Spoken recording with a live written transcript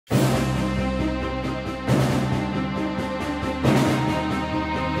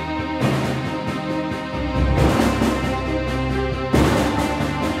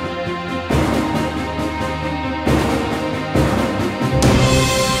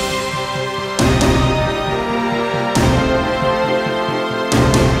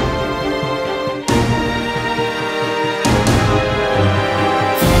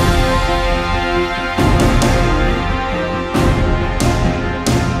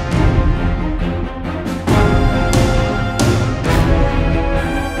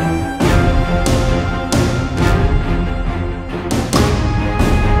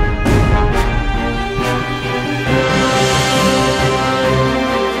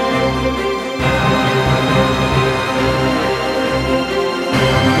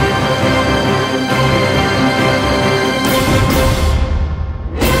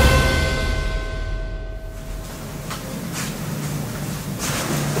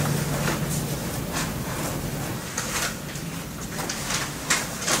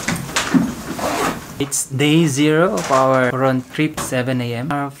It's day 0 of our Coron trip, 7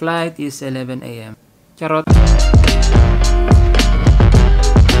 a.m. Our flight is 11 a.m. Charot!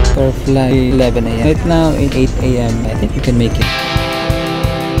 Our flight 11 a.m. Right now it's 8 a.m. I think we can make it.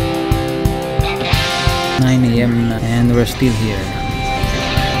 9 a.m. and we're still here.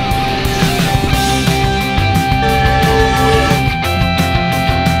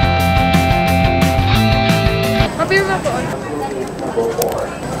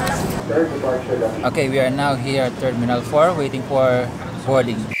 Okay, we are now here at Terminal 4 waiting for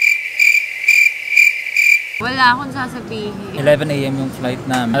boarding. Wala akong sasabihin. 11 a.m. yung flight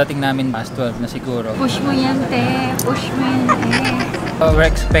namin. Narating namin past 12 na siguro. Push mo yan, te. Push mo yan, te. We're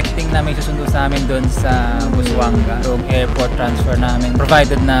expecting na may susundo sa amin doon sa Busuanga. Yung airport transfer namin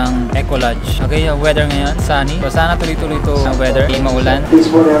provided ng Ecolodge. Okay, yung weather ngayon, sunny. So sana tuloy-tuloy ito ang weather. Hindi maulan.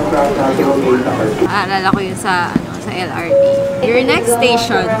 Aalala ko yun sa LRT. Your next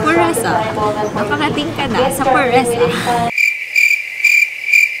station, Puresa. Nakarating ka na sa Puresa.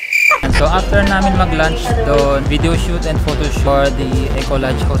 So after namin mag-lunch doon, video shoot and photo shoot for the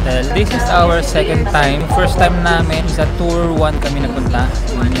Ecolodge Hotel. This is our second time. First time namin sa tour 1 kami nagpunta.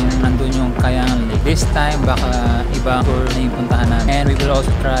 Yun yung nandun yung Kayangan Lake. This time baka ibang tour na yung puntahan namin. And we will also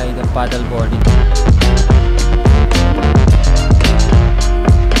try the paddle boarding.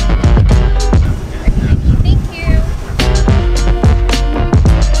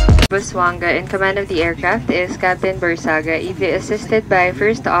 Busuanga, in command of the aircraft is Captain Barsaga, EV assisted by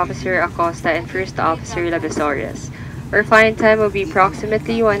First Officer Acosta and First Officer Labasorias. Our flying time will be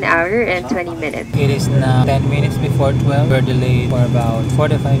approximately 1 hour and 20 minutes. It is now 10 minutes before 12. We're delayed for about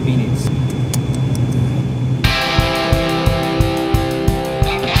 45 minutes.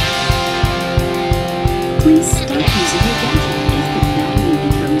 Please stop using your gadget if the battery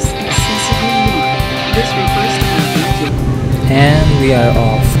becomes excessively warm. This refers to our gadget. And we are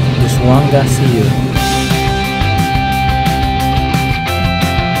off. Busuanga, see you.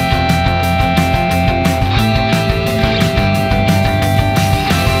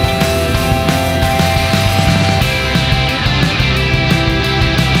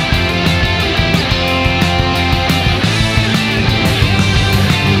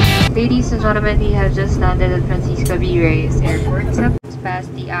 Ladies and gentlemen, we have just landed at Francisco B. Reyes Airport. It's past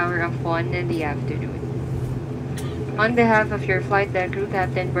the hour of 1 in the afternoon. On behalf of your flight deck crew,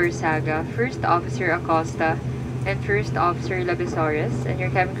 Captain Barsaga, First Officer Acosta, and First Officer Labasorias, and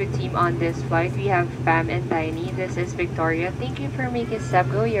your cabin crew team on this flight, we have Pam and Tiny. This is Victoria. Thank you for making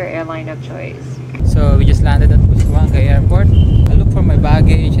SEPGO your airline of choice. So we just landed at Busuanga Airport. I look for my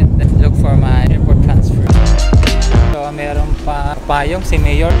baggage and then look for my airport transfer. So meron pa payong si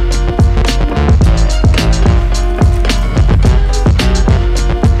Mayor.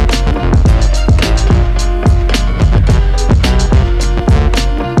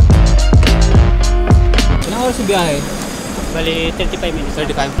 Sa biyahe? Bali, 35 minutes.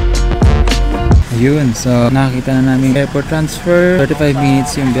 35. Ayun, so nakakita na namin airport transfer. 35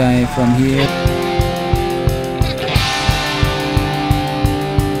 minutes yung biyahe from here.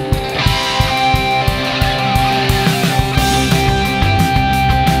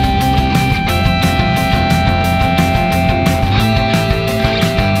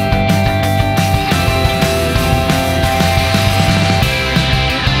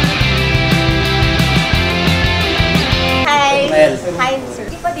 Hi, sir.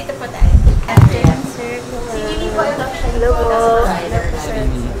 Dito po tayo. Afternoon, sir. Sige po. Hello po. Sir,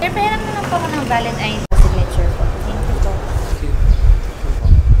 pahiram na lang po ako ng valid ID signature po. Thank you po.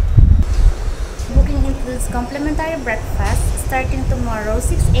 Booking includes complimentary breakfast starting tomorrow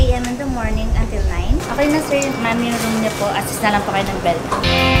 6 a.m. in the morning until 9. Okay na, sir. Ma'am, yung room niya po. Assist na lang po kayo ng bell.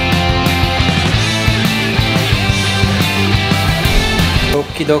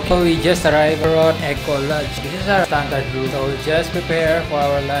 Okie dokie, we just arrived at Ecolodge. This is our standard room, so we'll just prepare for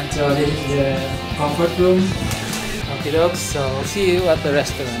our lunch. So this is the comfort room. Okie dokie, so see you at the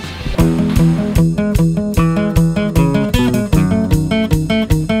restaurant.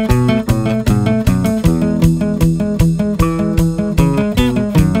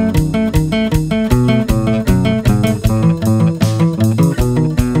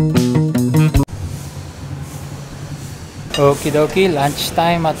 Okie dokie,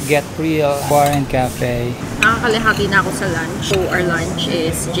 lunchtime at Get Real Coron Cafe. Nakakalahati na ako sa lunch. So, our lunch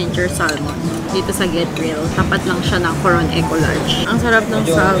is ginger salmon. Dito sa Get Real. Tapat lang siya ng Coron Ecolodge. Ang sarap ng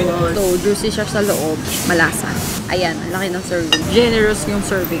salmon. So, juicy siya sa loob. Malasa. Ayan, ang laki ng serving. Generous yung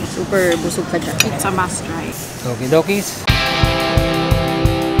serving. Super busog ka dyan. It's a must try. Okie dokies.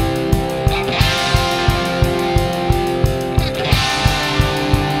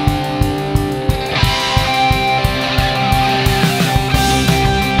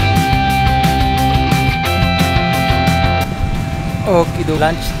 Okido,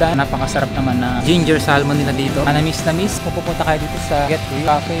 lunch done. Napakasarap naman na ginger salmon nila dito. Namis. Kung pupunta kayo dito sa Get Real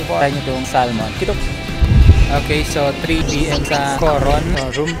Cafe, try nyo itong salmon. Kitok! Okay, so 3 p.m. sa Coron.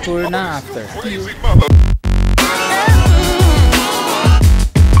 So, room tour na after.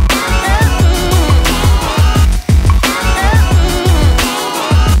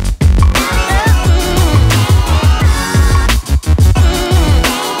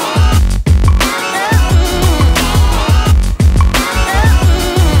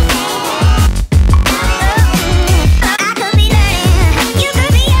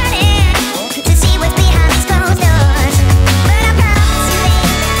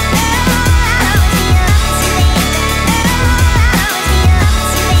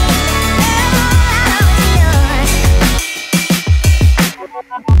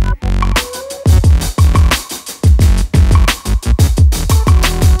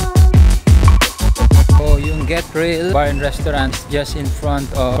 Get Real Bar and Restaurants just in front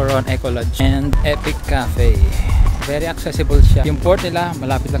of CORON ECOLODGE and Epic Cafe. Very accessible siya. Yung port nila,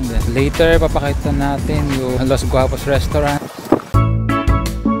 malapit lang din. Later, papakita natin yung Los Guapos Restaurant.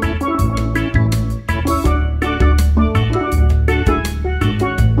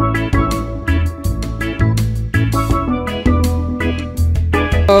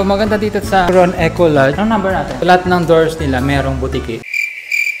 So, maganda dito sa CORON ECOLODGE. Anong number natin? Lahat ng doors nila merong butiki.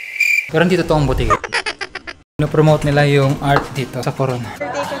 Pero dito toong butiki. Promote nila yung art dito sa Coron.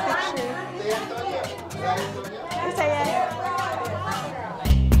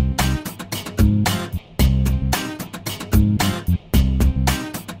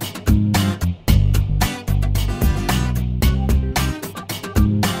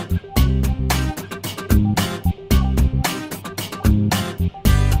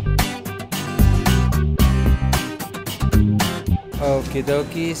 Okie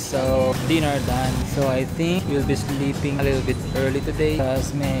dokie, so dinner done. So I think we'll be sleeping a little bit early today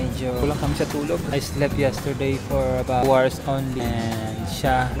because medyo kulang kami sa tulog. I slept yesterday for about 2 hours only and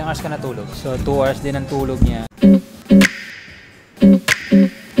siya, ilang hours ka natulog? So 2 hours din ang tulog niya.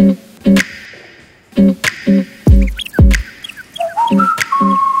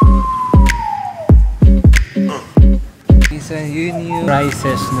 So yun yung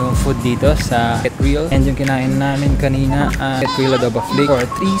prices no food dito sa Get Real. And yung kinain namin kanina Get Real adobo flake for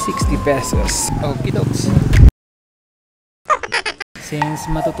 360 pesos. Okie dokes.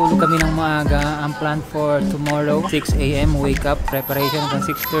 Since matutulog kami ng maaga, ang plan for tomorrow 6 a.m. wake up, preparation hanggang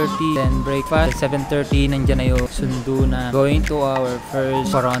 6:30, then breakfast. At 7:30 nandiyan na yung sundo na going to our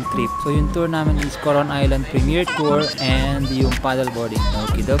first Coron trip. So yung tour namin is Coron Island Premier Tour and yung paddle boarding.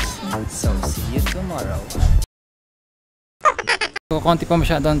 Okie dokes. So see you tomorrow. So, konti pa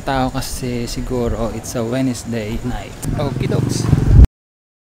masyadong tao kasi siguro it's a Wednesday night. Okie dokes.